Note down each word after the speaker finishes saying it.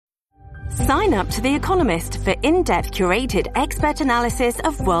Sign up to The Economist for in-depth curated expert analysis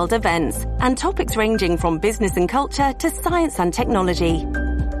of world events and topics ranging from business and culture to science and technology.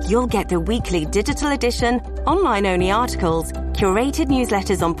 You'll get the weekly digital edition, online-only articles, curated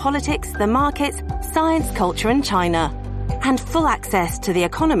newsletters on politics, the markets, science, culture and China, and full access to The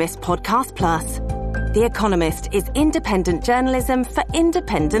Economist Podcast Plus. The Economist is independent journalism for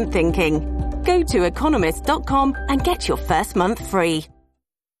independent thinking. Go to economist.com and get your first month free.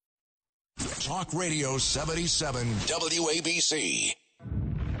 Talk Radio 77 WABC.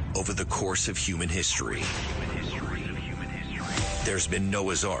 Over the course of human history, there's been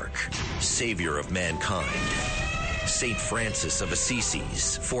Noah's Ark, savior of mankind. St. Francis of Assisi,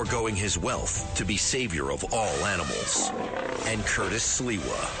 foregoing his wealth to be savior of all animals. And Curtis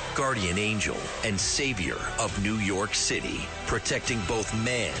Sliwa, guardian angel and savior of New York City, protecting both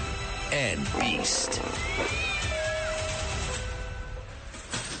man and beast.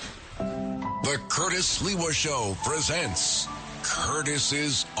 The Curtis Sliwa Show presents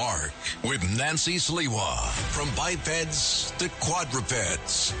Curtis's Ark with Nancy Sliwa. From bipeds to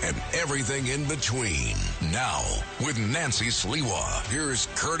quadrupeds and everything in between. Now, with Nancy Sliwa, here's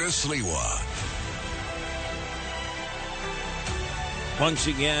Curtis Sliwa. Once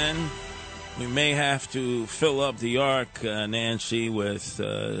again, we may have to fill up the Ark, Nancy, with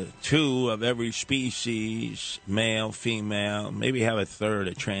two of every species, male, female, maybe have a third,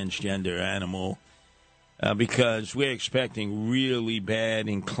 a transgender animal. Because we're expecting really bad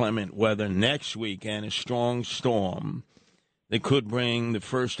inclement weather next weekend, a strong storm that could bring the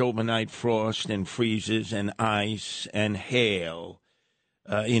first overnight frost and freezes and ice and hail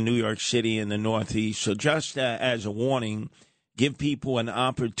in New York City and the Northeast. So just as a warning, give people an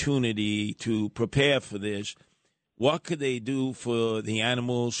opportunity to prepare for this. What could they do for the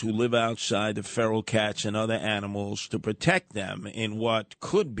animals who live outside, the feral cats and other animals, to protect them in what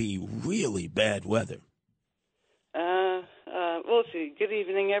could be really bad weather? Well, see. Good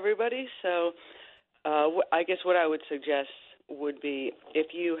evening, everybody. So I guess what I would suggest would be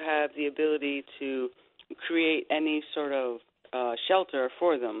if you have the ability to create any sort of shelter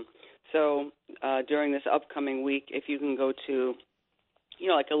for them. So during this upcoming week, if you can go to,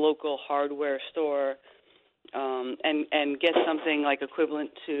 like a local hardware store and get something like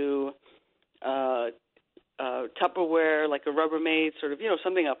equivalent to Tupperware, like a Rubbermaid sort of,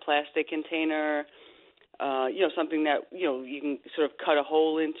 something, a plastic container, something that, you can sort of cut a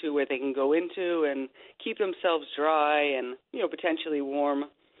hole into where they can go into and keep themselves dry and, potentially warm.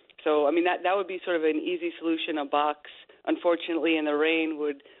 So, I mean, that would be sort of an easy solution. A box, unfortunately, in the rain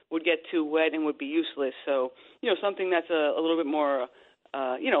would get too wet and would be useless. So, something that's a little bit more,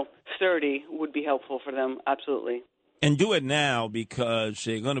 sturdy would be helpful for them. Absolutely. And do it now because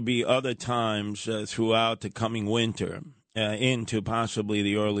there are going to be other times throughout the coming winter into possibly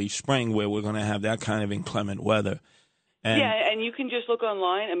the early spring where we're going to have that kind of inclement weather. And you can just look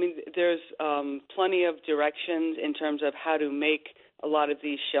online. I mean, there's plenty of directions in terms of how to make a lot of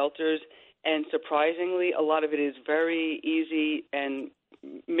these shelters. And surprisingly, a lot of it is very easy, and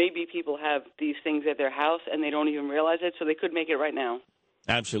maybe people have these things at their house and they don't even realize it, so they could make it right now.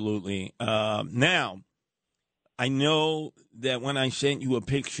 Absolutely. Now, I know that when I sent you a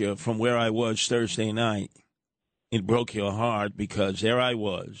picture from where I was Thursday night, it broke your heart because there I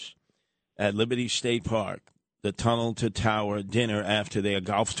was at Liberty State Park, the Tunnel to Tower dinner after their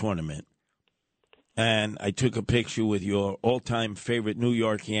golf tournament. And I took a picture with your all-time favorite New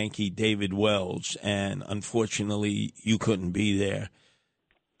York Yankee, David Wells, and unfortunately you couldn't be there.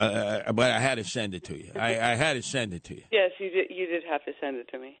 But I had to send it to you. I had to send it to you. Yes, you did have to send it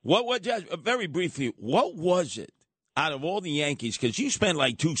to me. Just very briefly, what was it out of all the Yankees? Because you spent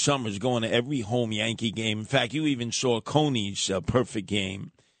like 2 summers going to every home Yankee game. In fact, you even saw Coney's perfect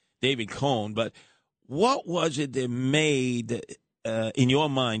game, David Cone. But what was it that made, in your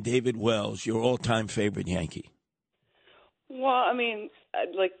mind, David Wells your all-time favorite Yankee? Well, I mean,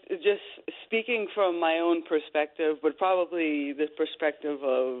 like just speaking from my own perspective, but probably the perspective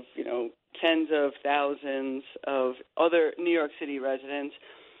of, tens of thousands of other New York City residents,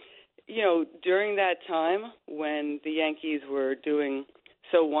 during that time when the Yankees were doing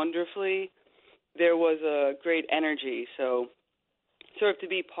so wonderfully, there was a great energy. So sort of to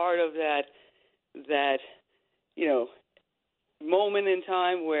be part of that, moment in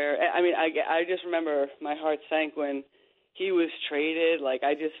time where, I mean, I just remember my heart sank when he was traded. Like,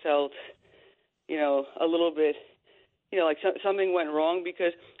 I just felt, a little bit, like something went wrong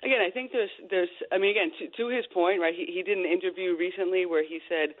because, again, I think there's I mean, again, to his point, right, he did an interview recently where he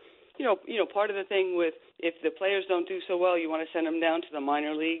said, part of the thing with if the players don't do so well, you want to send them down to the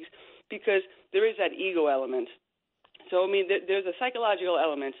minor leagues because there is that ego element. So, I mean, there's a psychological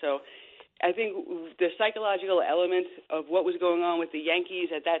element. So I think the psychological element of what was going on with the Yankees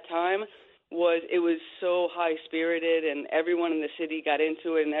at that time was it was so high-spirited, and everyone in the city got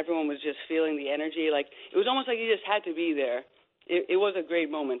into it, and everyone was just feeling the energy. Like, it was almost like you just had to be there. It was a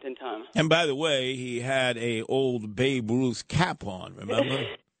great moment in time. And by the way, he had a old Babe Ruth cap on, remember?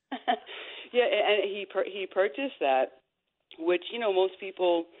 Yeah, and he purchased that, which, most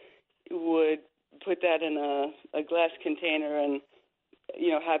people would put that in a glass container and,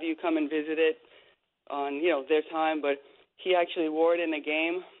 have you come and visit it on, their time. But he actually wore it in a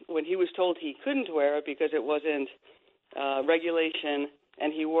game when he was told he couldn't wear it because it wasn't regulation,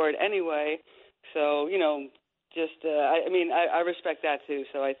 and he wore it anyway. So, I respect that too.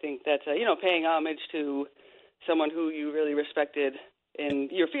 So I think that's, paying homage to someone who you really respected in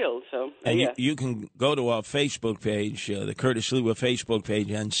your field. So, and yeah. you can go to our Facebook page, the Curtis Sliwa Facebook page,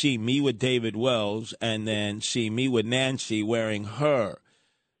 and see me with David Wells, and then see me with Nancy wearing her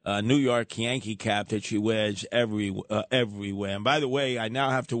New York Yankee cap that she wears everywhere. And by the way, I now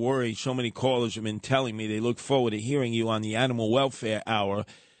have to worry. So many callers have been telling me they look forward to hearing you on the Animal Welfare Hour,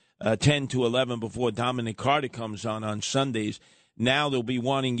 10 to 11 before Dominic Carter comes on Sundays. Now they'll be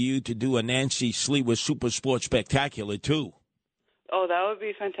wanting you to do a Nancy Sliwa Super Sports Spectacular, too. Oh, that would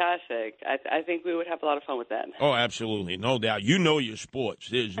be fantastic. I think we would have a lot of fun with that. Oh, absolutely. No doubt. You know your sports.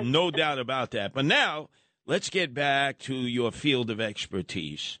 There's no doubt about that. But now let's get back to your field of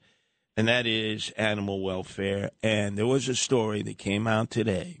expertise, and that is animal welfare. And there was a story that came out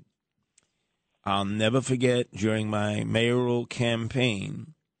today. I'll never forget during my mayoral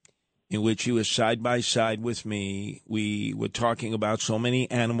campaign, in which you were side by side with me. We were talking about so many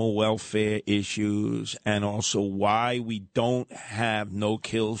animal welfare issues and also why we don't have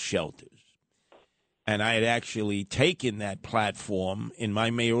no-kill shelters. And I had actually taken that platform in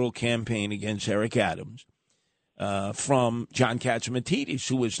my mayoral campaign against Eric Adams from John Catsimatidis,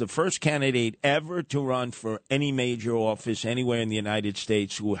 who was the first candidate ever to run for any major office anywhere in the United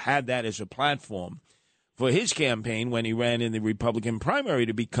States, who had that as a platform for his campaign when he ran in the Republican primary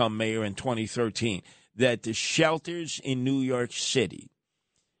to become mayor in 2013, that the shelters in New York City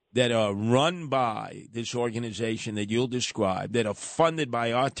that are run by this organization that you'll describe, that are funded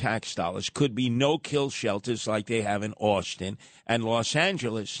by our tax dollars, could be no-kill shelters like they have in Austin and Los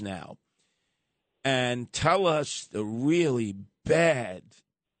Angeles now. And tell us the really bad,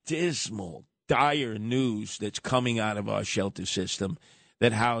 dismal, dire news that's coming out of our shelter system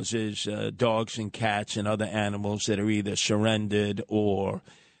that houses dogs and cats and other animals that are either surrendered or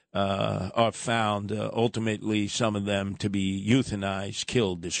are found, ultimately, some of them to be euthanized,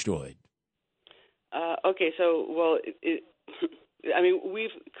 killed, destroyed. Okay, so, we've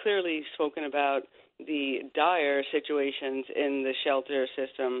clearly spoken about the dire situations in the shelter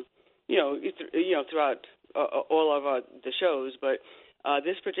system, throughout all of the shows, but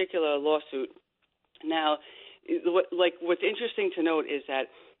this particular lawsuit, now, what's interesting to note is that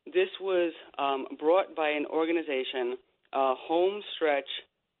this was brought by an organization, Home Stretch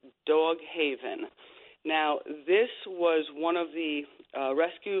Dog Haven. Now, this was one of the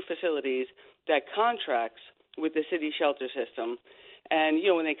rescue facilities that contracts with the city shelter system. And,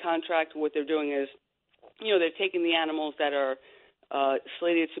 when they contract, what they're doing is, they're taking the animals that are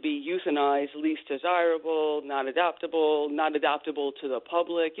slated to be euthanized, least desirable, not adoptable to the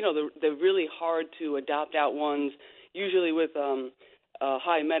public. They're really hard to adopt out ones, usually with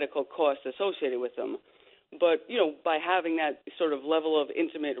high medical costs associated with them. But, by having that sort of level of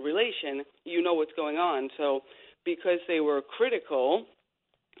intimate relation, you know what's going on. So because they were critical,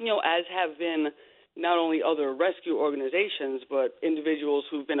 as have been not only other rescue organizations, but individuals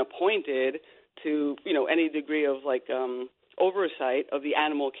who've been appointed to, any degree of oversight of the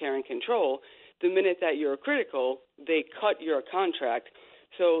animal care and control, the minute that you're critical, they cut your contract.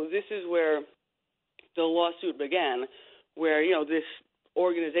 So this is where the lawsuit began, where, this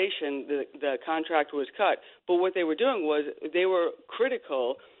organization, the contract was cut. But what they were doing was they were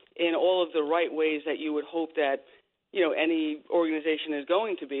critical in all of the right ways that you would hope that, any organization is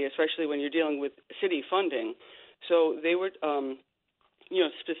going to be, especially when you're dealing with city funding. So they were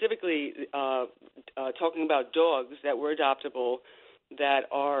specifically talking about dogs that were adoptable, that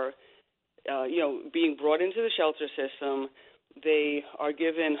are, being brought into the shelter system. They are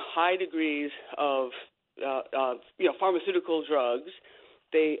given high degrees of, pharmaceutical drugs.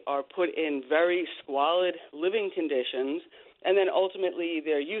 They are put in very squalid living conditions, and then ultimately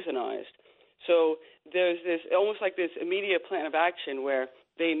they're euthanized. So there's this almost like this immediate plan of action where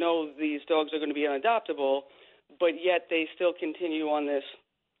they know these dogs are going to be unadoptable, but yet they still continue on this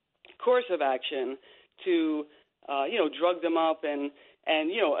course of action to, drug them up and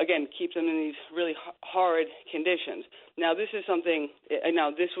and, again, keep them in these really horrid conditions. Now, this is something,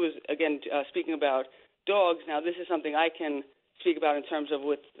 this was, again, speaking about dogs. Now, this is something I can speak about in terms of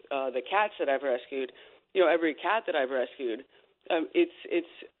with the cats that I've rescued. Every cat that I've rescued, it's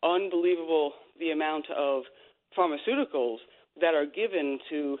unbelievable the amount of pharmaceuticals that are given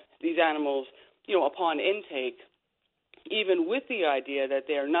to these animals, upon intake, even with the idea that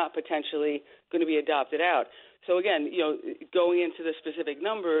they are not potentially going to be adopted out. So again, going into the specific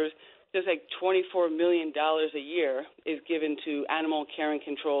numbers, there's like $24 million a year is given to animal care and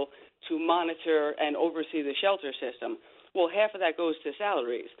control to monitor and oversee the shelter system. Well, half of that goes to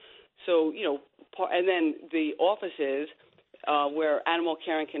salaries. So, and then the offices where animal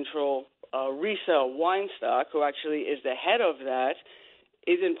care and control, Risa Weinstock, who actually is the head of that,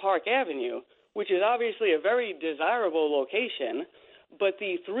 is in Park Avenue, which is obviously a very desirable location, but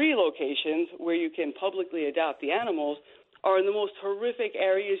the 3 locations where you can publicly adopt the animals are in the most horrific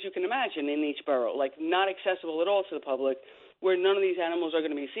areas you can imagine in each borough, like not accessible at all to the public, where none of these animals are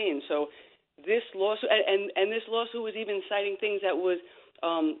going to be seen. So this lawsuit, and this lawsuit was even citing things that was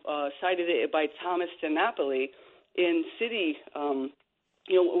cited by Thomas DiNapoli in City,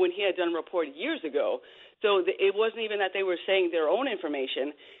 when he had done a report years ago. So it wasn't even that they were saying their own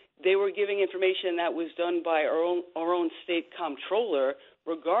information. They were giving information that was done by our own state comptroller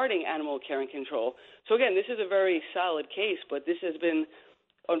regarding animal care and control. So, again, this is a very solid case, but this has been,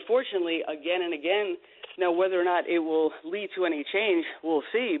 unfortunately, again and again. Now, whether or not it will lead to any change, we'll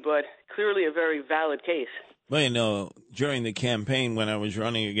see, but clearly a very valid case. Well, during the campaign when I was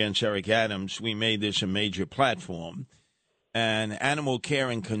running against Eric Adams, we made this a major platform. And Animal Care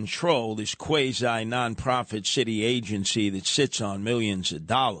and Control, this quasi-nonprofit city agency that sits on millions of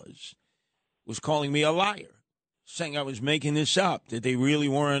dollars, was calling me a liar, saying I was making this up, that they really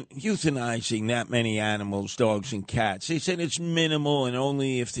weren't euthanizing that many animals, dogs and cats. They said it's minimal and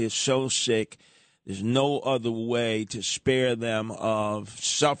only if they're so sick. There's no other way to spare them of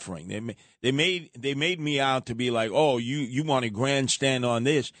suffering. They made me out to be like, oh, you want to grandstand on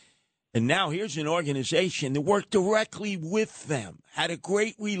this. And now here's an organization that worked directly with them, had a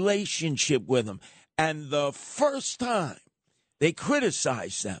great relationship with them. And the first time they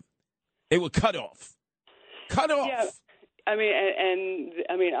criticized them, they were cut off. Cut off. Yeah,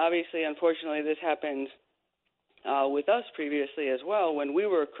 obviously, unfortunately, this happened with us previously as well when we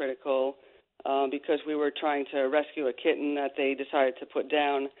were critical because we were trying to rescue a kitten that they decided to put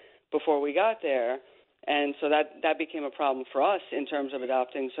down before we got there. And so that became a problem for us in terms of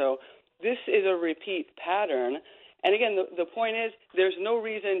adopting. So this is a repeat pattern. And again, the point is there's no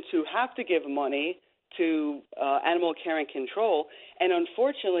reason to have to give money to animal care and control. And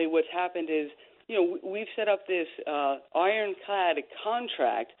unfortunately, what's happened is, we've set up this ironclad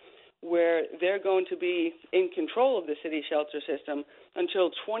contract where they're going to be in control of the city shelter system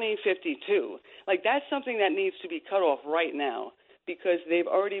until 2052. Like, that's something that needs to be cut off right now because they've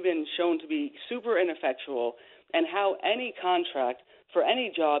already been shown to be super ineffectual, and how any contract for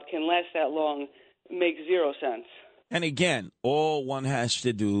any job can last that long makes zero sense. And again, all one has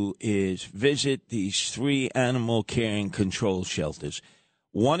to do is visit these 3 animal care and control shelters.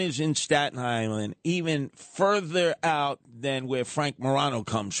 One is in Staten Island, even further out than where Frank Morano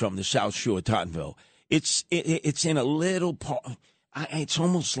comes from, the South Shore, Tottenville. It's in a little part. It's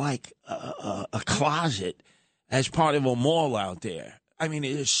almost like a closet as part of a mall out there. I mean,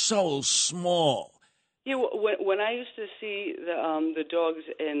 it is so small. Yeah, when I used to see the dogs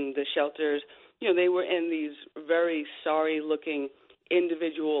in the shelters, they were in these very sorry-looking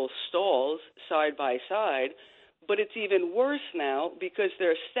individual stalls side by side. But it's even worse now because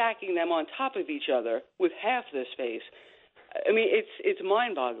they're stacking them on top of each other with half the space. I mean, it's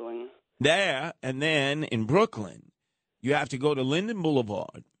mind-boggling. There, and then in Brooklyn, you have to go to Linden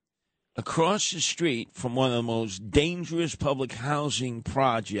Boulevard, across the street from one of the most dangerous public housing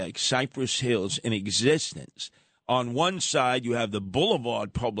projects, Cypress Hills, in existence. On one side, you have the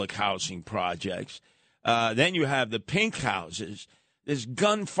Boulevard public housing projects. Then you have the pink houses. There's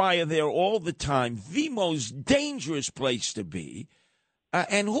gunfire there all the time, the most dangerous place to be.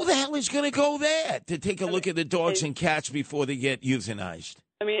 And who the hell is going to go there to take a look at the dogs and cats before they get euthanized?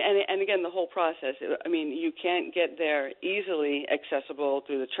 I mean, and again, the whole process, I mean, you can't get there easily accessible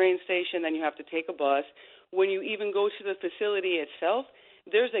through the train station. Then you have to take a bus. When you even go to the facility itself,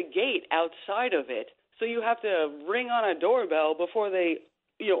 there's a gate outside of it. So you have to ring on a doorbell before they,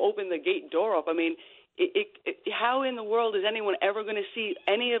 open the gate door up. I mean, how in the world is anyone ever going to see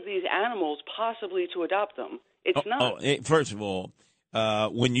any of these animals possibly to adopt them? It's not. First of all,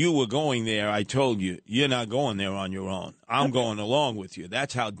 when you were going there, I told you, you're not going there on your own. I'm going along with you.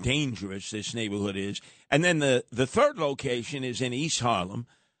 That's how dangerous this neighborhood is. And then the third location is in East Harlem.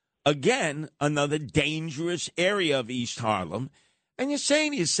 Again, another dangerous area of East Harlem. And you're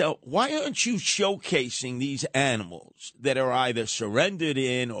saying to yourself, why aren't you showcasing these animals that are either surrendered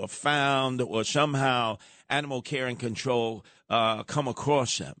in or found or somehow animal care and control come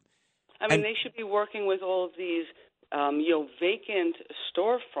across them? I mean, they should be working with all of these, vacant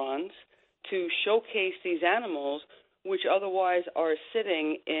storefronts to showcase these animals, which otherwise are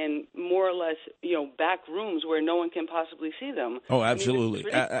sitting in more or less, back rooms where no one can possibly see them. Oh, absolutely.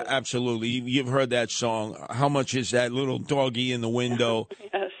 Absolutely. You've heard that song. How much is that little doggy in the window?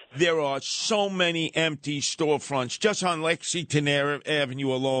 Yes. There are so many empty storefronts just on Lexington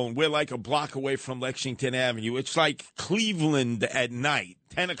Avenue alone. We're like a block away from Lexington Avenue. It's like Cleveland at night,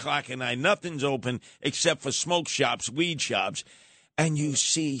 10 o'clock at night. Nothing's open except for smoke shops, weed shops. And you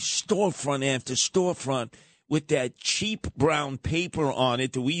see storefront after storefront with that cheap brown paper on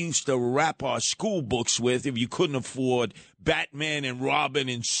it that we used to wrap our school books with if you couldn't afford Batman and Robin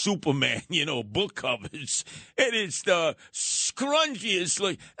and Superman, book covers. It is the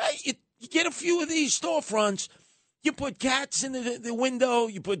scrunchiest. You get a few of these storefronts, you put cats in the window,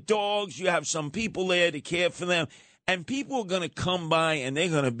 you put dogs, you have some people there to care for them. And people are going to come by and they're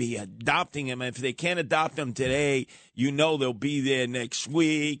going to be adopting them. And if they can't adopt them today, they'll be there next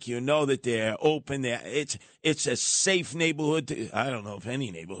week. That they're open. It's a safe neighborhood. I don't know if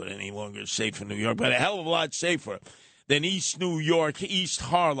any neighborhood any longer is safe in New York, but a hell of a lot safer than East New York, East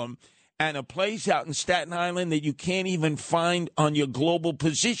Harlem, and a place out in Staten Island that you can't even find on your global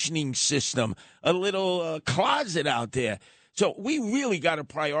positioning system, a little closet out there. So we really got to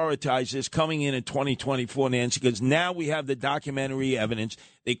prioritize this coming in 2024, Nancy, because now we have the documentary evidence.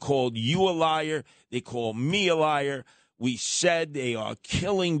 They called you a liar. They called me a liar. We said they are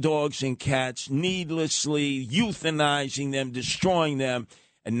killing dogs and cats needlessly, euthanizing them, destroying them.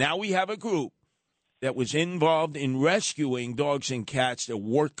 And now we have a group that was involved in rescuing dogs and cats that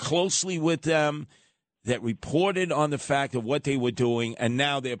worked closely with them, that reported on the fact of what they were doing, and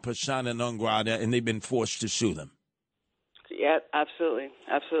now they're persona non grata, and they've been forced to sue them. Yeah, absolutely.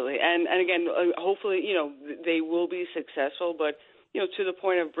 And again, hopefully, they will be successful, but, to the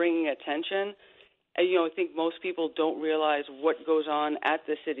point of bringing attention, I think most people don't realize what goes on at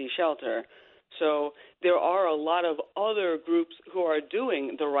the city shelter. So there are a lot of other groups who are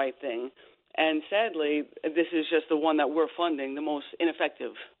doing the right thing. And sadly, this is just the one that we're funding, the most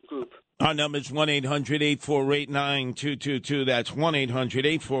ineffective group. Our number is 1-800-848-9222. That's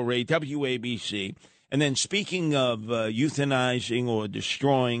 1-800-848-WABC. And then speaking of euthanizing or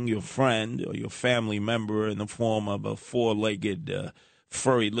destroying your friend or your family member in the form of a four-legged,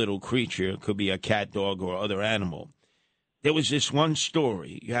 furry little creature, it could be a cat, dog, or other animal, there was this one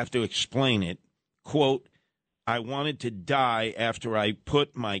story. You have to explain it. Quote, I wanted to die after I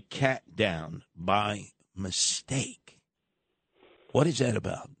put my cat down by mistake. What is that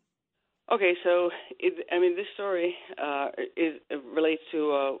about? Okay, so, this story relates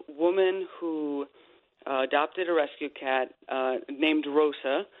to a woman who adopted a rescue cat named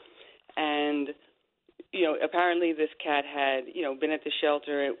Rosa, and, apparently this cat had, been at the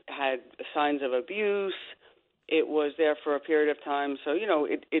shelter. It had signs of abuse. It was there for a period of time. So,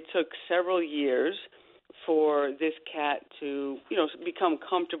 it took several years for this cat to, become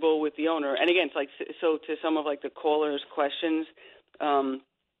comfortable with the owner. And again, it's so to some of the callers' questions,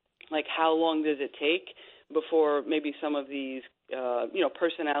 how long does it take before maybe some of these,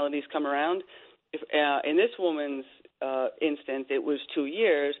 personalities come around? In this woman's instance, it was 2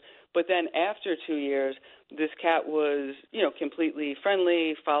 years. But then after 2 years, this cat was, completely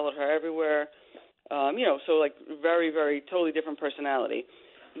friendly, followed her everywhere. Very, very totally different personality.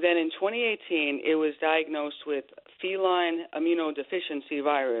 Then in 2018, it was diagnosed with feline immunodeficiency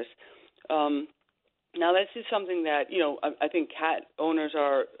virus. Now, this is something that, I think cat owners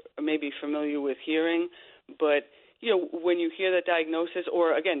are maybe familiar with hearing, but, when you hear that diagnosis,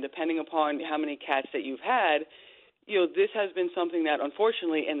 or again, depending upon how many cats that you've had, this has been something that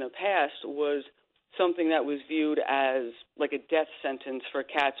unfortunately in the past was something that was viewed as like a death sentence for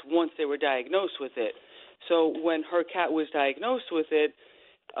cats once they were diagnosed with it. So when her cat was diagnosed with it,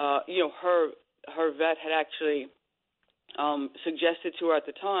 her vet had actually suggested to her at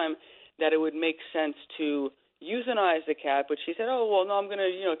the time that it would make sense to euthanize the cat, but she said, oh, well, no, I'm going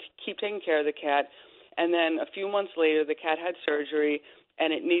to, keep taking care of the cat. And then a few months later, the cat had surgery,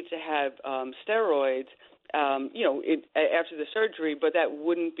 and it needs to have steroids, after the surgery, but that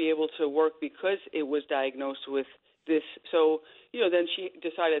wouldn't be able to work because it was diagnosed with this. So, then she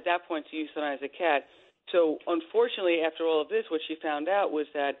decided at that point to euthanize the cat. So unfortunately, after all of this, what she found out was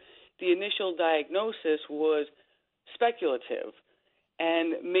that the initial diagnosis was speculative.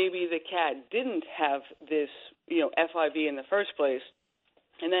 And maybe the cat didn't have this, FIV in the first place.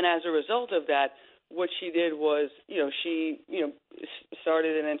 And then as a result of that, what she did was, she,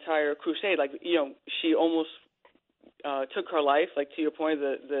 started an entire crusade. Like, she almost took her life, like to your point,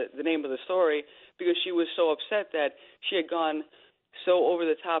 the name of the story, because she was so upset that she had gone so over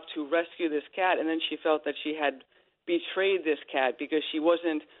the top to rescue this cat, and then she felt that she had betrayed this cat because she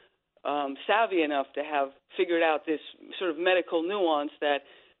wasn't savvy enough to have figured out this sort of medical nuance that,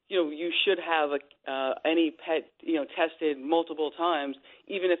 you should have any pet, tested multiple times,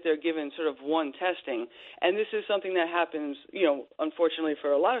 even if they're given sort of one testing. And this is something that happens, unfortunately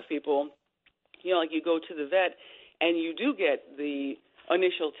for a lot of people. Like you go to the vet and you do get the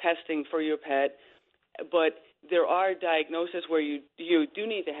initial testing for your pet, but there are diagnoses where you do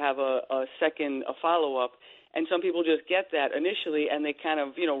need to have a follow-up. And some people just get that initially and they kind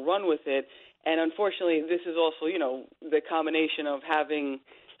of, run with it. And unfortunately, this is also, the combination of having,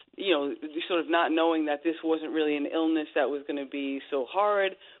 sort of not knowing that this wasn't really an illness that was going to be so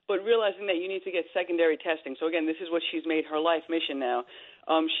hard, but realizing that you need to get secondary testing. So, again, this is what she's made her life mission now.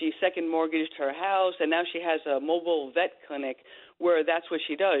 She second mortgaged her house, and now she has a mobile vet clinic where that's what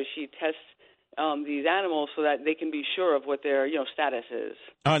she does. She tests these animals so that they can be sure of what their, status is.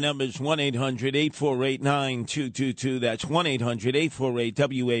 Our number is 1-800-848-9222. That's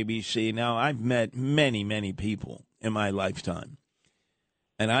 1-800-848-WABC. Now, I've met many, many people in my lifetime.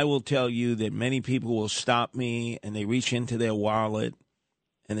 And I will tell you that many people will stop me and they reach into their wallet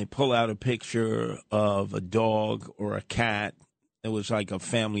and they pull out a picture of a dog or a cat that was like a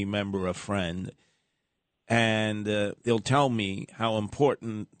family member, a friend. And they'll tell me how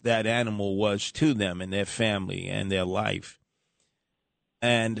important that animal was to them and their family and their life.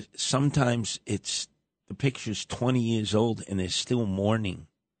 And sometimes the picture's 20 years old and they're still mourning.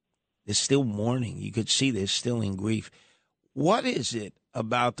 They're still mourning. You could see they're still in grief. What is it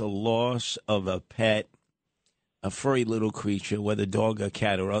about the loss of a pet, a furry little creature, whether dog or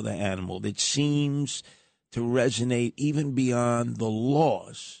cat or other animal, that seems to resonate even beyond the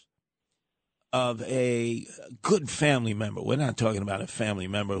loss of a good family member? We're not talking about a family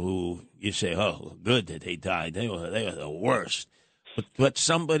member who you say, oh, good that they died. They were the worst. But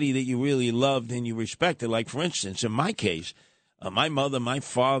somebody that you really loved and you respected. Like, for instance, in my case, my mother, my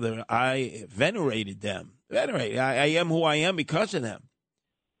father, I venerated them. I am who I am because of them.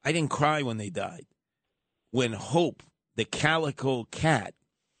 I didn't cry when they died. When Hope, the calico cat,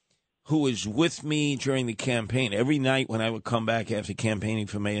 who was with me during the campaign, every night when I would come back after campaigning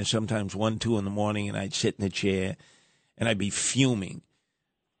for mayor, sometimes 1, 2 in the morning, and I'd sit in the chair and I'd be fuming.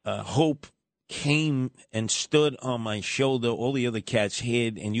 Hope came and stood on my shoulder. All the other cats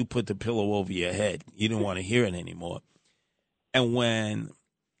hid, and you put the pillow over your head. You didn't want to hear it anymore. And when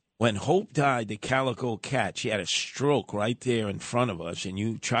Hope died, the calico cat, she had a stroke right there in front of us, and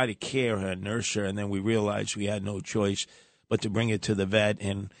you try to care her, nurse her, and then we realized we had no choice but to bring her to the vet,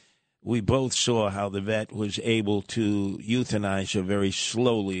 and we both saw how the vet was able to euthanize her very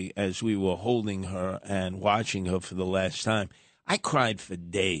slowly as we were holding her and watching her for the last time. I cried for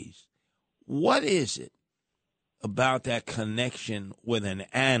days. What is it about that connection with an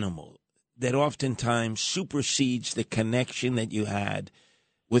animal that oftentimes supersedes the connection that you had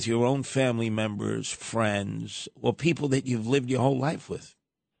with your own family members, friends, or people that you've lived your whole life with?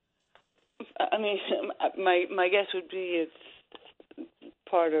 I mean, my guess would be it's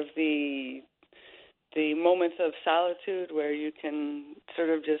part of the moments of solitude where you can sort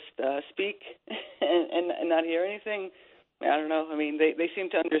of just speak and not hear anything. I don't know. I mean, they seem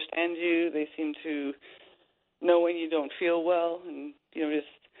to understand you. They seem to know when you don't feel well, and just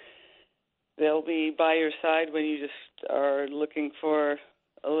they'll be by your side when you just are looking for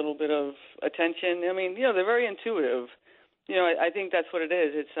a little bit of attention. I mean, they're very intuitive. I think that's what it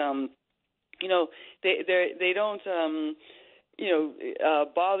is. It's they don't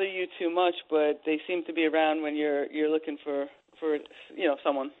bother you too much, but they seem to be around when you're looking for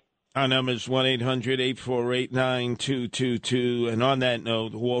someone. Our number is 1-800-848-9222. And on that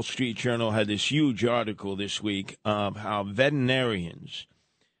note, the Wall Street Journal had this huge article this week of how veterinarians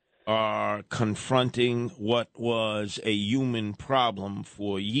are confronting what was a human problem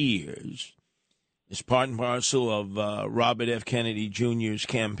for years. It's part and parcel of Robert F. Kennedy Jr.'s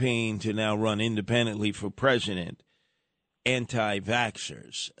campaign to now run independently for president,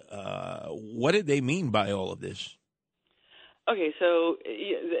 anti-vaxxers. What did they mean by all of this? Okay, so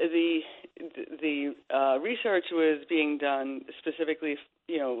the research was being done specifically,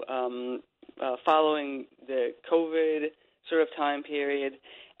 following the COVID sort of time period,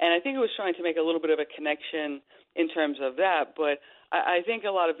 And I think it was trying to make a little bit of a connection in terms of that. But I think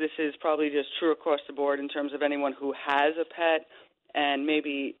a lot of this is probably just true across the board in terms of anyone who has a pet and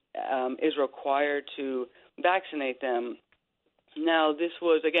maybe is required to vaccinate them. Now, this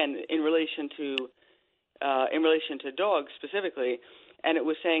was, again, in relation to dogs specifically, and it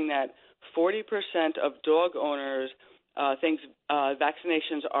was saying that 40% of dog owners think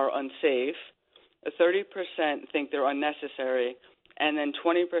vaccinations are unsafe, 30% think they're unnecessary, and then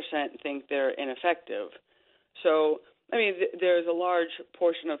 20% think they're ineffective. So, I mean, there's a large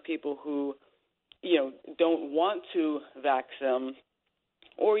portion of people who, don't want to vax them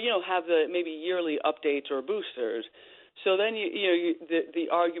or, have the maybe yearly updates or boosters. So then, the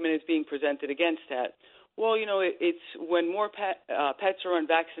argument is being presented against that. Well, it's when more pets are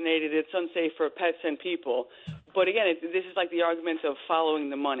unvaccinated, it's unsafe for pets and people. But again, this is like the argument of following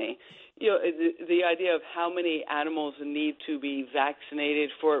the money. The idea of how many animals need to be vaccinated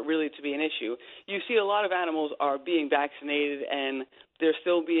for it really to be an issue. You see a lot of animals are being vaccinated and they're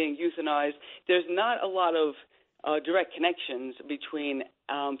still being euthanized. There's not a lot of direct connections between,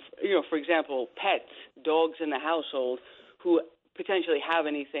 for example, pets, dogs in the household who potentially have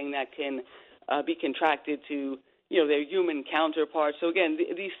anything that can be contracted to, their human counterparts. So again,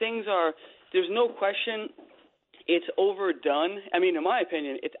 these things there's no question it's overdone. I mean, in my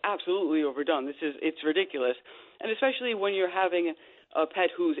opinion, it's absolutely overdone. It's ridiculous. And especially when you're having a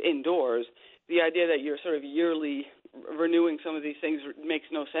pet who's indoors, the idea that you're sort of yearly renewing some of these things makes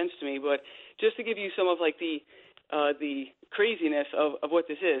no sense to me. But just to give you some of like the craziness of what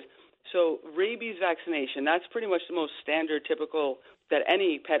this is. So rabies vaccination, that's pretty much the most standard, typical that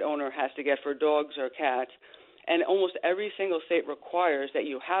any pet owner has to get for dogs or cats. And almost every single state requires that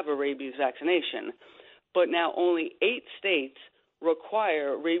you have a rabies vaccination. But now only 8 states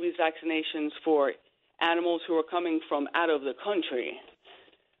require rabies vaccinations for animals who are coming from out of the country.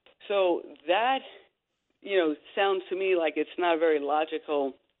 So that, sounds to me like it's not very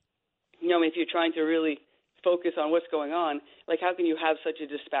logical. If you're trying to really focus on what's going on, like how can you have such a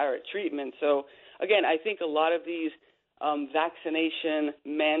disparate treatment? So, again, I think a lot of these vaccination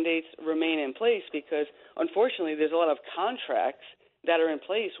mandates remain in place because, unfortunately, there's a lot of contracts that are in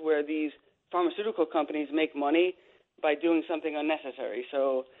place where these pharmaceutical companies make money by doing something unnecessary.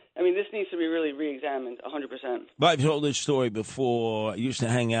 So, I mean, this needs to be really re-examined 100%. But I've told this story before. I used to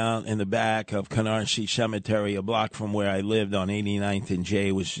hang out in the back of Canarsie Cemetery, a block from where I lived on 89th and J.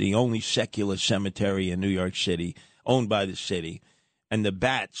 It was the only secular cemetery in New York City, owned by the city. And the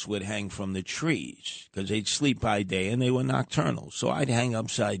bats would hang from the trees because they'd sleep by day and they were nocturnal. So I'd hang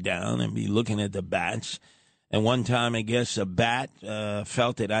upside down and be looking at the bats. And one time, I guess, a bat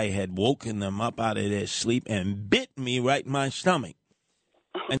felt that I had woken them up out of their sleep and bit me right in my stomach.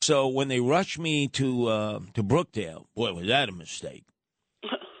 And so when they rushed me to Brookdale, boy, was that a mistake.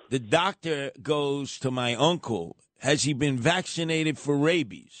 The doctor goes to my uncle, has he been vaccinated for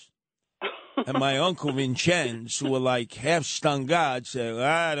rabies? And my uncle Vincenz, who were like half-stung gods, said,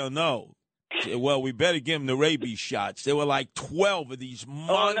 I don't know. Said, well, we better give him the rabies shots. There were like 12 of these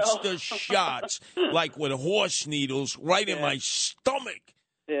monster shots, like with horse needles, right in my stomach.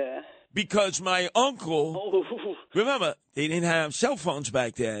 Yeah. Because my uncle, remember, they didn't have cell phones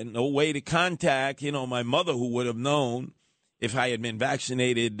back then, no way to contact, my mother who would have known if I had been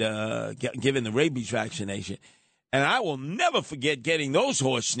vaccinated, given the rabies vaccination. And I will never forget getting those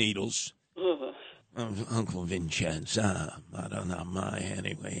horse needles. Uncle Vincenz, I don't know,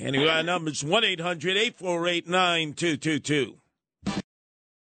 Anyway, our number's 1-800-848-9222.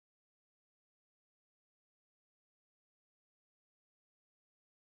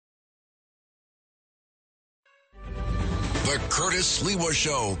 The Curtis Sliwa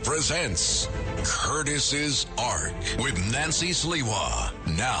Show presents Curtis's Ark with Nancy Sliwa.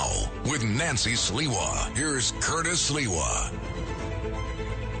 Now, with Nancy Sliwa, here's Curtis Sliwa.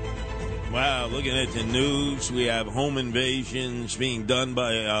 Wow, looking at the news, we have home invasions being done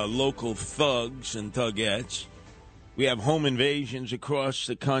by local thugs and thugettes. We have home invasions across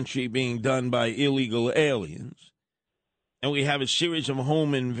the country being done by illegal aliens. And we have a series of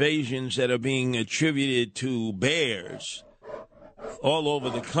home invasions that are being attributed to bears all over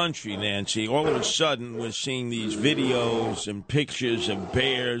the country, Nancy. All of a sudden, we're seeing these videos and pictures of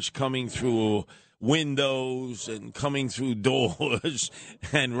bears coming through windows and coming through doors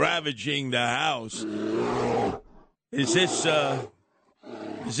and ravaging the house. Is this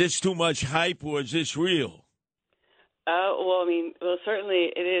too much hype or is this real?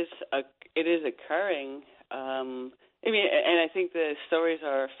 Certainly it is occurring. And I think the stories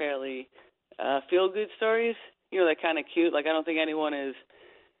are fairly feel-good stories. They're kind of cute. Like, I don't think anyone is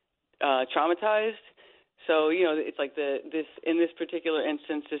traumatized. So, it's like in this particular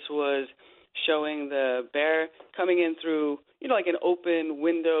instance, this was showing the bear coming in through, like an open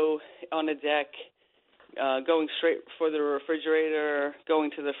window on a deck, going straight for the refrigerator,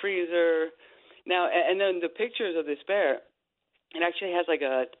 going to the freezer. Now, and then the pictures of this bear, it actually has like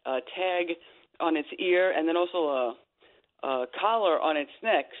a tag on its ear and then also a collar on its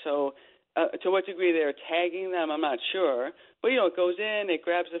neck. So to what degree they're tagging them, I'm not sure. But, it goes in, it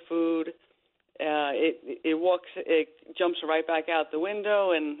grabs the food, it walks, it jumps right back out the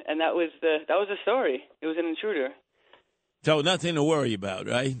window, and that was the story. It was an intruder. So nothing to worry about,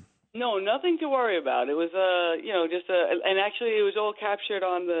 right? No, nothing to worry about. It was, and actually it was all captured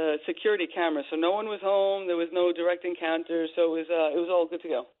on the security camera, so no one was home. There was no direct encounter, so it was all good to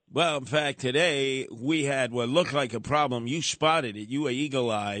go. Well, in fact, today we had what looked like a problem. You spotted it. You were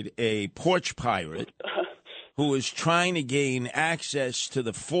eagle-eyed, a porch pirate who was trying to gain access to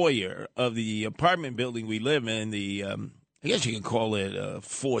the foyer of the apartment building we live in, I guess you can call it a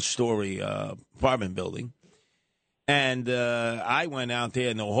 4-story apartment building. And I went out there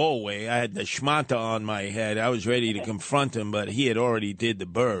in the hallway. I had the schmata on my head. I was ready to confront him, but he had already did the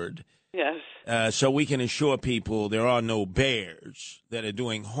bird. Yes. So we can assure people there are no bears that are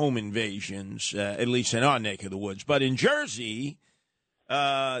doing home invasions, at least in our neck of the woods. But in Jersey,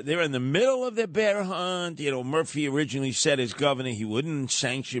 they're in the middle of the bear hunt. Murphy originally said as governor he wouldn't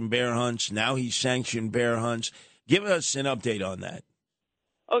sanction bear hunts. Now he's sanctioned bear hunts. Give us an update on that.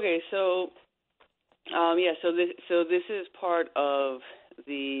 Okay, so so this is part of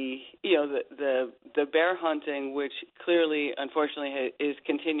the bear hunting, which clearly, unfortunately, is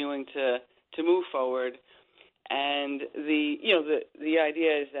continuing to move forward. And the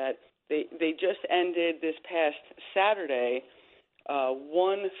idea is that they just ended this past Saturday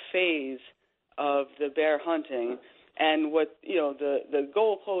one phase of the bear hunting, and what the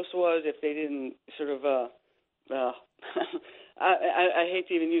goalpost was, if they didn't sort of I hate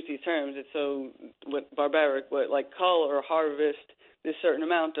to even use these terms. It's so barbaric, but like cull or harvest this certain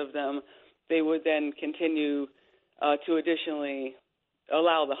amount of them, they would then continue to additionally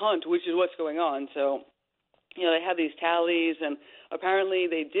allow the hunt, which is what's going on. So, they have these tallies, and apparently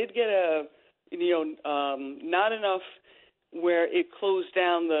they did get not enough where it closed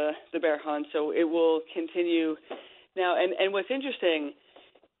down the bear hunt, so it will continue now. And what's interesting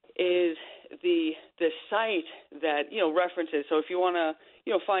is the site that references. So if you want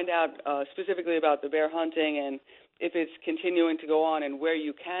to find out specifically about the bear hunting and if it's continuing to go on and where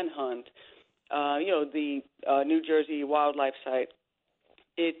you can hunt, the New Jersey wildlife site,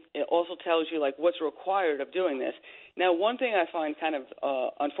 it also tells you like what's required of doing this. Now, one thing I find kind of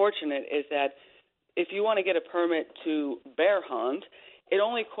unfortunate is that if you want to get a permit to bear hunt, it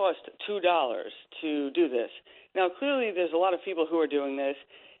only costs $2 to do this. Now, clearly, there's a lot of people who are doing this.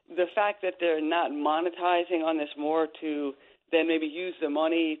 The fact that they're not monetizing on this more to then maybe use the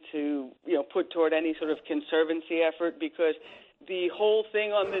money to, put toward any sort of conservancy effort, because the whole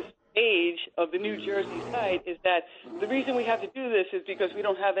thing on this page of the New Jersey site is that the reason we have to do this is because we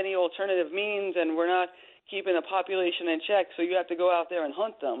don't have any alternative means and we're not keeping the population in check, so you have to go out there and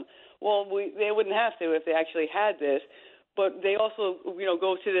hunt them. Well, they wouldn't have to if they actually had this, but they also,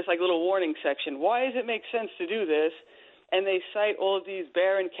 go to this like little warning section. Why does it make sense to do this? And they cite all of these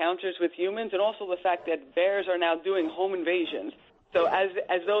bear encounters with humans, and also the fact that bears are now doing home invasions. So as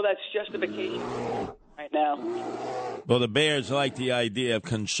though that's justification right now. Well, the bears like the idea of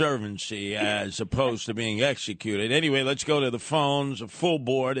conservancy as opposed to being executed. Anyway, let's go to the phones. A full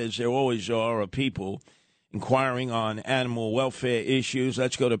board, as there always are, of people inquiring on animal welfare issues.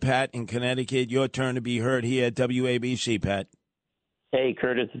 Let's go to Pat in Connecticut. Your turn to be heard here at WABC, Pat. Hey,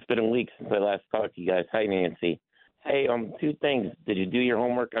 Curtis. It's been a week since I last talked to you guys. Hi, Nancy. Hey, two things. Did you do your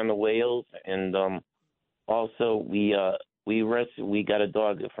homework on the whales? And also, we got a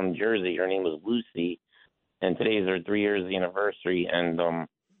dog from Jersey. Her name was Lucy, and today is her 3 years anniversary. And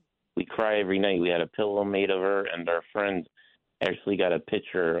we cry every night. We had a pillow made of her, and our friend actually got a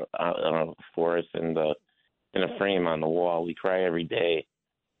picture for us in a frame on the wall. We cry every day.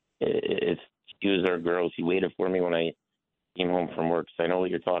 She was our girl. She waited for me when I came home from work. So I know what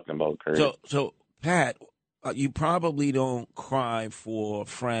you're talking about, Curtis. So Pat. You probably don't cry for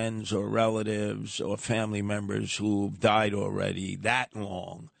friends or relatives or family members who've died already that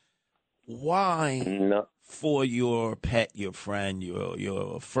long. Why No. For your pet, your friend,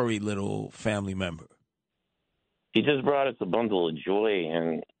 your furry little family member? She just brought us a bundle of joy.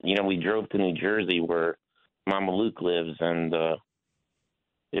 And, we drove to New Jersey where Mama Luke lives. And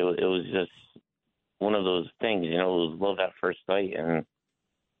it was just one of those things, it was love at first sight. And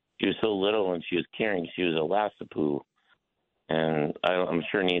she was so little and she was caring. She was a Lassapoo. and I'm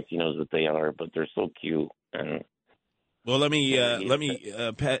sure Nancy knows what they are, but they're so cute. And well, let me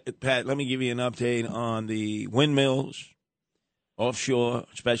Pat, let me give you an update on the windmills offshore,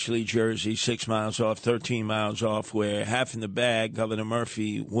 especially Jersey, 6 miles off, 13 miles off, where half in the bag, Governor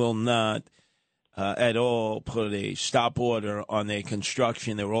Murphy will not at all put a stop order on their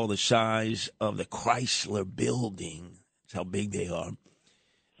construction. They're all the size of the Chrysler building. That's how big they are.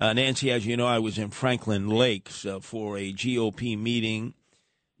 Nancy, as you know, I was in Franklin Lakes for a GOP meeting.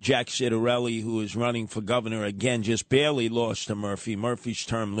 Jack Citarelli, who is running for governor again, just barely lost to Murphy. Murphy's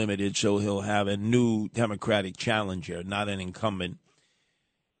term limited, so he'll have a new Democratic challenger, not an incumbent.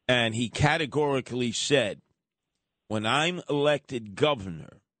 And he categorically said, when I'm elected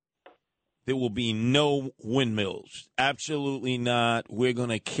governor, there will be no windmills. Absolutely not. We're going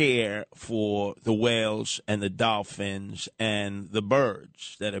to care for the whales and the dolphins and the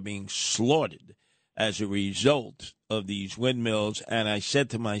birds that are being slaughtered as a result of these windmills. And I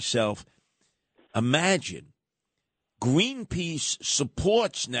said to myself, imagine Greenpeace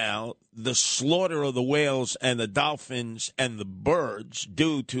supports now the slaughter of the whales and the dolphins and the birds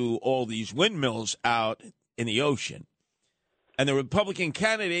due to all these windmills out in the ocean. And the Republican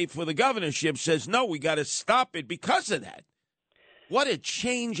candidate for the governorship says, no, we got to stop it because of that. What a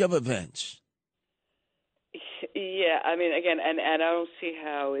change of events. Yeah, I mean, again, and I don't see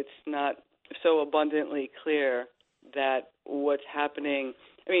how it's not so abundantly clear that what's happening.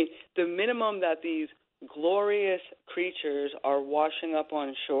 I mean, the minimum that these glorious creatures are washing up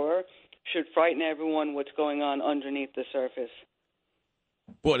on shore should frighten everyone what's going on underneath the surface.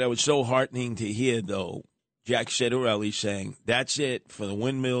 Boy, that was so heartening to hear, though. Jack Citarelli saying, that's it for the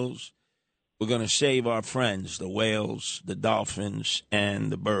windmills. We're going to save our friends, the whales, the dolphins,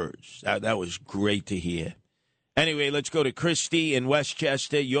 and the birds. That was great to hear. Anyway, let's go to Christy in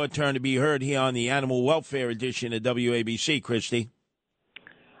Westchester. Your turn to be heard here on the Animal Welfare Edition of WABC. Christy.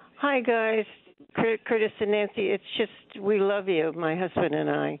 Hi, guys. Curtis and Nancy. It's just, we love you, my husband and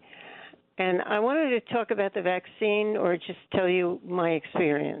I. And I wanted to talk about the vaccine or just tell you my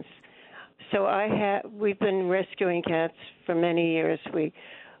experience. So we've been rescuing cats for many years. We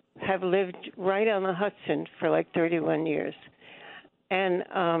have lived right on the Hudson for like 31 years. And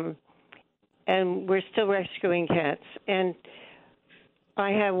we're still rescuing cats. And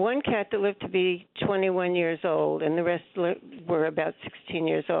I have one cat that lived to be 21 years old, and the rest were about 16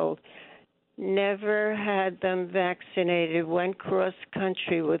 years old. Never had them vaccinated. Went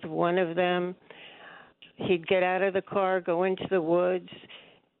cross-country with one of them. He'd get out of the car, go into the woods,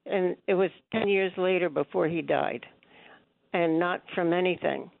 and it was 10 years later before he died, and not from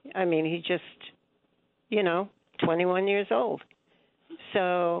anything. I mean, he just, 21 years old.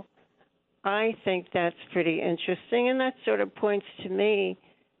 So I think that's pretty interesting, and that sort of points to me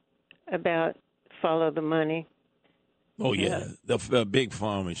about follow the money. Oh, yeah. The big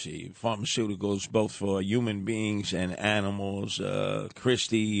pharmacy, pharmaceuticals, both for human beings and animals.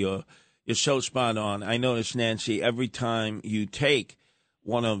 Christy, you're so spot on. I notice, Nancy, every time you take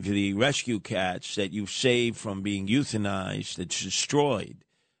one of the rescue cats that you've saved from being euthanized, that's destroyed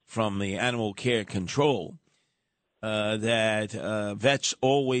from the animal care control, that vets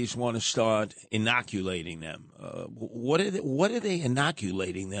always want to start inoculating them. What are they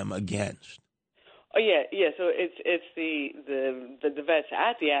inoculating them against? Oh yeah. So it's the vets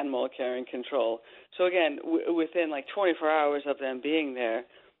at the animal care and control. So again, within like 24 hours of them being there,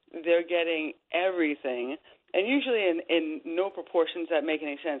 they're getting everything. And usually in no proportions that make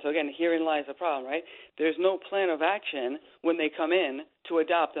any sense. So again, herein lies the problem, right? There's no plan of action when they come in to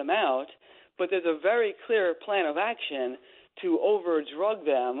adopt them out, but there's a very clear plan of action to overdrug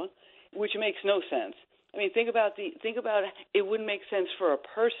them, which makes no sense. I mean, think about it wouldn't make sense for a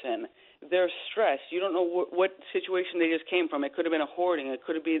person. They're stressed. You don't know what situation they just came from. It could have been a hoarding. It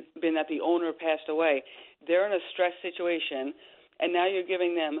could have been that the owner passed away. They're in a stress situation, and now you're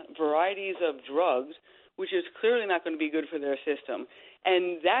giving them varieties of drugs, which is clearly not going to be good for their system.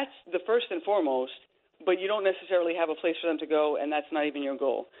 And that's the first and foremost, but you don't necessarily have a place for them to go, and that's not even your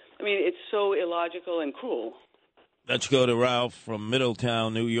goal. I mean, it's so illogical and cruel. Let's go to Ralph from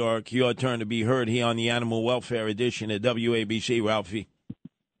Middletown, New York. Your turn to be heard here on the Animal Welfare Edition at WABC. Ralphie.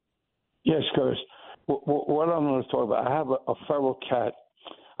 Yes, Curtis. What I'm going to talk about, I have a feral cat.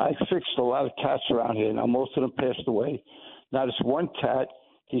 I fixed a lot of cats around here. Now, most of them passed away. Now, this one cat,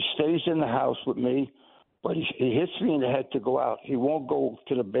 he stays in the house with me, but he hits me in the head to go out. He won't go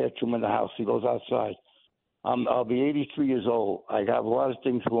to the bathroom in the house. He goes outside. I'll be 83 years old. I have a lot of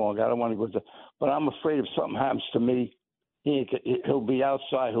things wrong. I don't want to go to, but I'm afraid if something happens to me, he'll be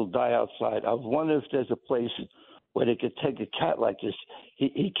outside. He'll die outside. I was wondering if there's a place where they could take a cat like this.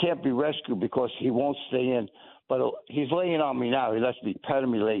 He can't be rescued because he won't stay in. But he's laying on me now. He lets me pet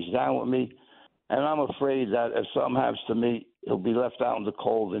him. He lays down with me. And I'm afraid that if something happens to me, he'll be left out in the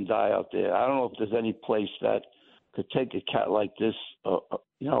cold and die out there. I don't know if there's any place that could take a cat like this,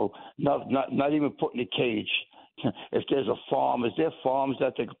 not even put in a cage. If there's a farm, is there farms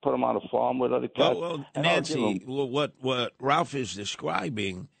that they could put them on a farm with other cats? Well, Nancy, what Ralph is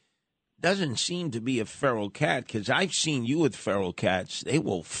describing doesn't seem to be a feral cat, because I've seen you with feral cats. They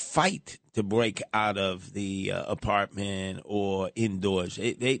will fight to break out of the apartment or indoors.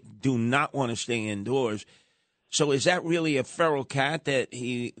 They do not want to stay indoors. So is that really a feral cat that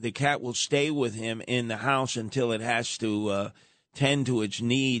the cat will stay with him in the house until it has to tend to its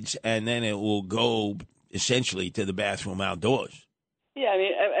needs, and then it will go essentially to the bathroom outdoors? Yeah, I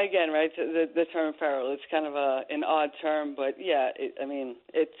mean, again, right, the term feral, it's kind of an odd term, but yeah,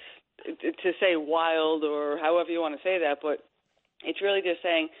 it's to say wild or however you want to say that, but it's really just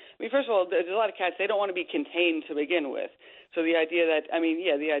saying, I mean, first of all, there's a lot of cats, they don't want to be contained to begin with. So the idea that,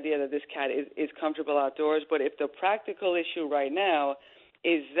 the idea that this cat is comfortable outdoors, but if the practical issue right now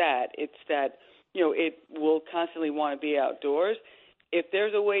is that, it's that, it will constantly want to be outdoors, if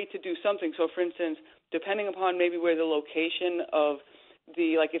there's a way to do something, so for instance, depending upon maybe where the location of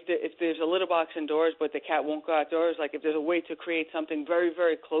if there's a litter box indoors but the cat won't go outdoors, like if there's a way to create something very,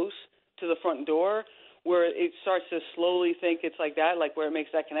 very close to the front door where it starts to slowly think it's like that, like where it makes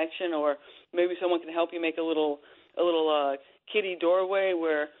that connection, or maybe someone can help you make a little kitty doorway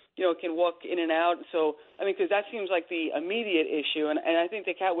where, it can walk in and out. So, because that seems like the immediate issue, and I think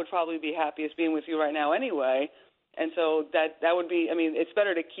the cat would probably be happiest being with you right now anyway. And so that would be, it's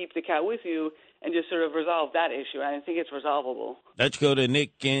better to keep the cat with you and just sort of resolve that issue. I think it's resolvable. Let's go to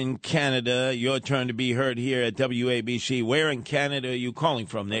Nick in Canada. Your turn to be heard here at WABC. Where in Canada are you calling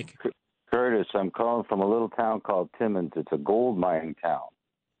from, Nick? Curtis, I'm calling from a little town called Timmins. It's a gold mining town.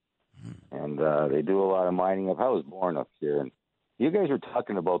 And they do a lot of mining up. I was born up here. And you guys were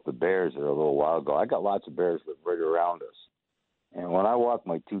talking about the bears there a little while ago. I got lots of bears that live right around us. And when I walk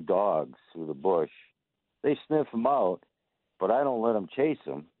my two dogs through the bush, they sniff them out, but I don't let them chase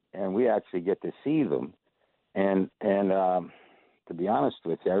them, and we actually get to see them. And to be honest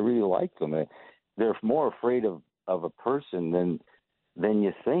with you, I really like them. They're more afraid of a person than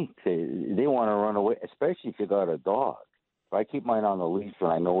you think. They want to run away, especially if you got a dog. So I keep mine on the leash when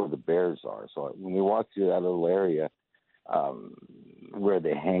I know where the bears are. So when we walk through that little area where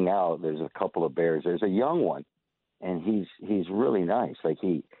they hang out, there's a couple of bears. There's a young one, and he's really nice. Like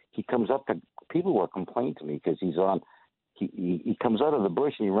he comes up to people who are complaining to me because he comes out of the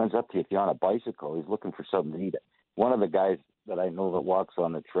bush and he runs up to you if you're on a bicycle. He's looking for something to eat. One of the guys that I know that walks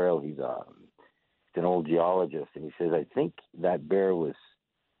on the trail, he's an old geologist, and he says, I think that bear was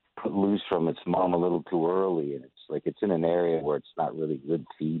put loose from its mom a little too early, and it's in an area where it's not really good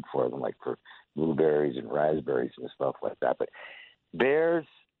feed for them, like for blueberries and raspberries and stuff like that. But bears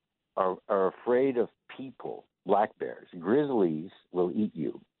are afraid of people. Black bears, grizzlies will eat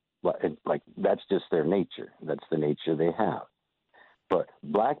you. Like that's just their nature. That's the nature they have. But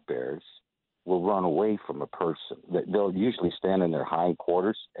black bears will run away from a person. They'll usually stand in their hind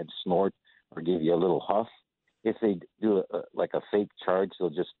quarters and snort or give you a little huff. If they do like a fake charge, they'll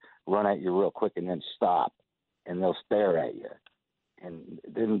just run at you real quick and then stop, and they'll stare at you. And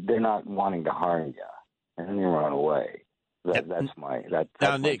then they're not wanting to harm you, and then they run away. That's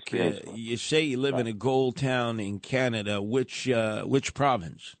now, Nick, you say you live in a gold town in Canada. Which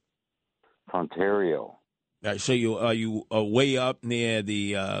province? Ontario. So are you way up near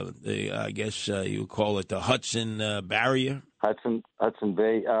the I guess you call it the Hudson barrier? Hudson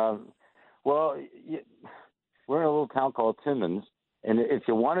Bay. Well, we're in a little town called Timmins, and if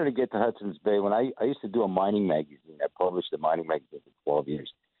you wanted to get to Hudson's Bay, when I used to do a mining magazine, I published a mining magazine for 12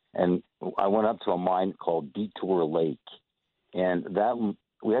 years, and I went up to a mine called Detour Lake, and that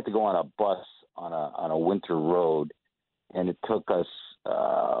we had to go on a bus on a winter road, and it took us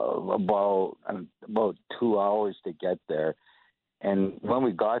about 2 hours to get there. And when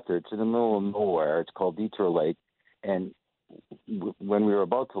we got there, it's in the middle of nowhere. It's called Detour Lake, and when we were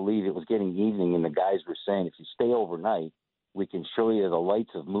about to leave, it was getting evening, and the guys were saying, if you stay overnight, we can show you the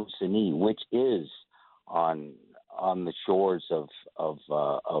lights of Moosonee, which is on the shores of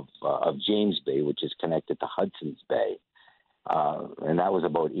James Bay, which is connected to Hudson's Bay. And that was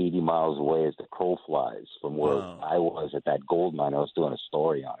about 80 miles away as the crow flies from where I was at that gold mine. I was doing a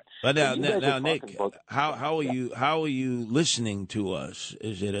story on it. But now Nick, how are you listening to us?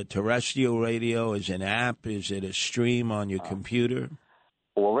 Is it a terrestrial radio? Is it an app? Is it a stream on your computer?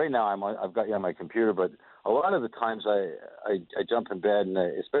 Well, right now I've got you on my computer, but a lot of the times I jump in bed, and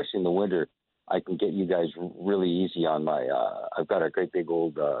especially in the winter, I can get you guys really easy on my. I've got a great big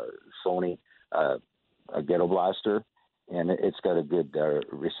old Sony a ghetto blaster, and it's got a good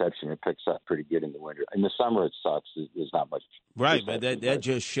reception. It picks up pretty good in the winter. In the summer, it sucks. There's not much. Right, but that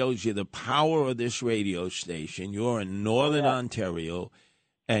just shows you the power of this radio station. You're in northern Ontario,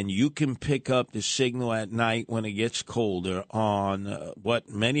 and you can pick up the signal at night when it gets colder on what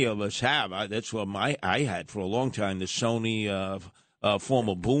many of us have. That's what I had for a long time, the Sony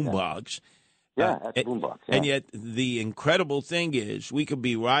former boombox. Yeah, that's a boombox. Yeah. And yet the incredible thing is we could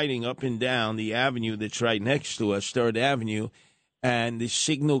be riding up and down the avenue that's right next to us, 3rd Avenue, and the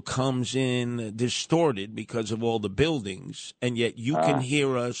signal comes in distorted because of all the buildings, and yet you can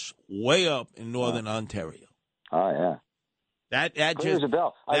hear us way up in northern Ontario. Oh, yeah. That Clear as a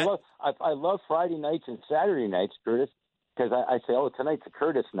bell. I love Friday nights and Saturday nights, Curtis, because I say, tonight's a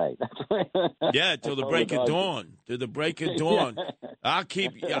Curtis night. Yeah, till the break of dawn. Till the break of dawn. I'll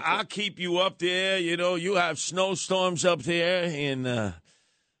keep you up there. You know, you have snowstorms up there in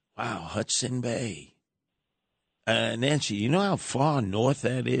Hudson Bay. Nancy, you know how far north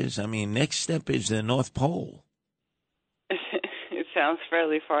that is? I mean, next step is the North Pole. It sounds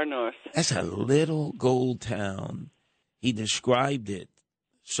fairly far north. That's a little gold town. He described it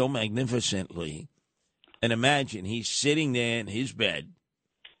so magnificently. And imagine, he's sitting there in his bed.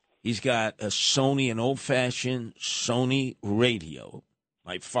 He's got an old-fashioned Sony radio.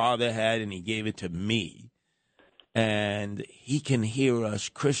 My father had, and he gave it to me. And he can hear us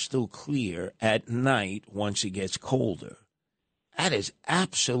crystal clear at night once it gets colder. That is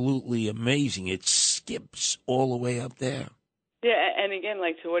absolutely amazing. It skips all the way up there. Yeah, and again,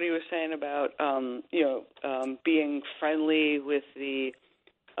 like to what he was saying about, being friendly with the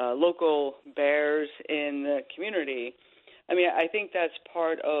local bears in the community. I mean, I think that's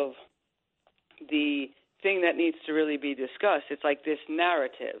part of the thing that needs to really be discussed. It's like this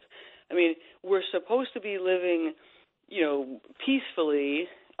narrative. I mean, we're supposed to be living, peacefully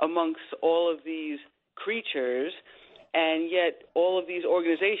amongst all of these creatures, and yet all of these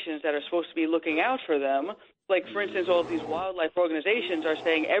organizations that are supposed to be looking out for them, like, for instance, all of these wildlife organizations are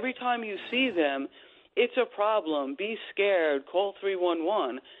saying every time you see them, it's a problem, be scared, call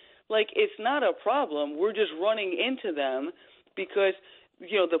 311. Like, it's not a problem. We're just running into them because,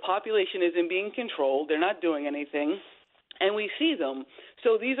 the population isn't being controlled. They're not doing anything, and we see them.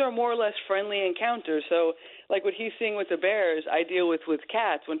 So these are more or less friendly encounters. So, like what he's seeing with the bears, I deal with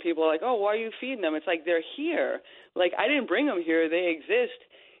cats when people are like, oh, why are you feeding them? It's like, they're here. Like, I didn't bring them here. They exist.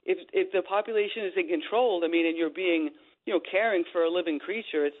 If the population isn't controlled, and you're being, caring for a living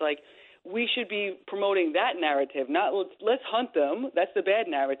creature, it's like we should be promoting that narrative, not let's hunt them. That's the bad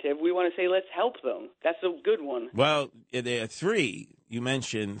narrative. We want to say let's help them. That's a good one. Well, there are 3. You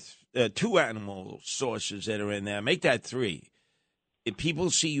mentioned 2 animal sources that are in there. Make that 3. If people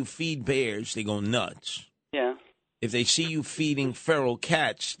see you feed bears, they go nuts. Yeah. If they see you feeding feral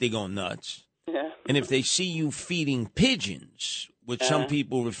cats, they go nuts. Yeah. And if they see you feeding pigeons, which some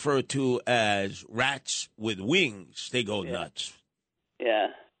people refer to as rats with wings, they go nuts. Yeah.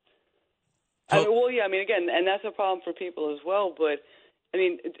 Again, and that's a problem for people as well. But,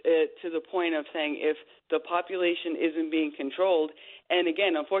 to the point of saying if the population isn't being controlled, and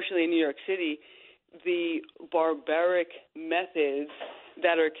again, unfortunately in New York City, the barbaric methods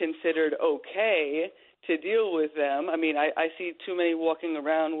that are considered okay to deal with them, I see too many walking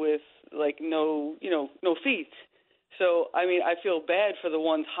around with, no feet. So, I feel bad for the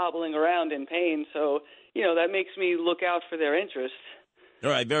ones hobbling around in pain. So, that makes me look out for their interests.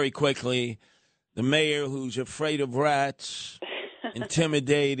 All right, very quickly, the mayor who's afraid of rats,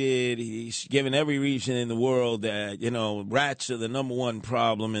 intimidated, he's given every reason in the world that, rats are the number one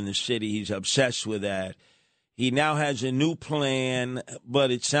problem in the city. He's obsessed with that. He now has a new plan,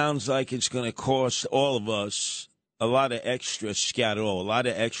 but it sounds like it's going to cost all of us a lot of extra scatterol, a lot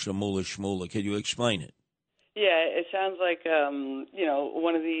of extra moolah shmoolah. Could you explain it? Yeah, it sounds like,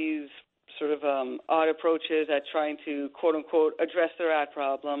 one of these sort of odd approaches at trying to, quote-unquote, address the rat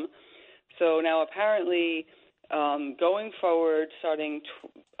problem. So now apparently going forward, starting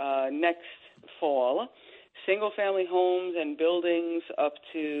next fall, single-family homes and buildings up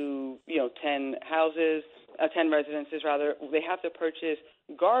to, 10 residences, they have to purchase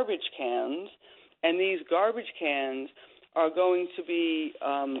garbage cans, and these garbage cans are going to be,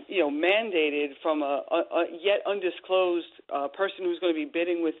 mandated from a yet undisclosed person who's going to be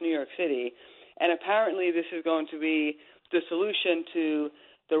bidding with New York City. And apparently this is going to be the solution to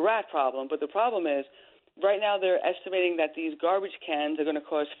the rat problem. But the problem is, right now they're estimating that these garbage cans are going to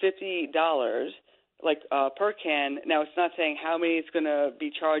cost $50, per can. Now, it's not saying how many it's going to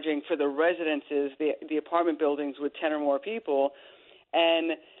be charging for the residences, the apartment buildings with 10 or more people.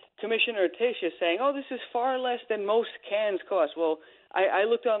 And Commissioner Tish is saying, "Oh, this is far less than most cans cost." Well, I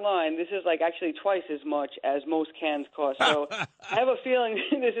looked online. This is like actually twice as much as most cans cost. So I have a feeling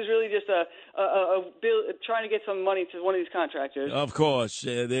this is really just a bill trying to get some money to one of these contractors. Of course.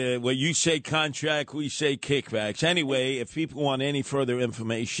 When you say contract, we say kickbacks. Anyway, if people want any further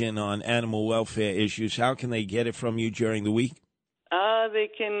information on animal welfare issues, how can they get it from you during the week? They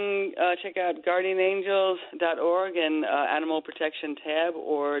can check out guardianangels.org and Animal Protection tab,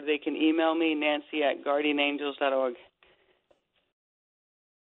 or they can email me, Nancy, at guardianangels.org.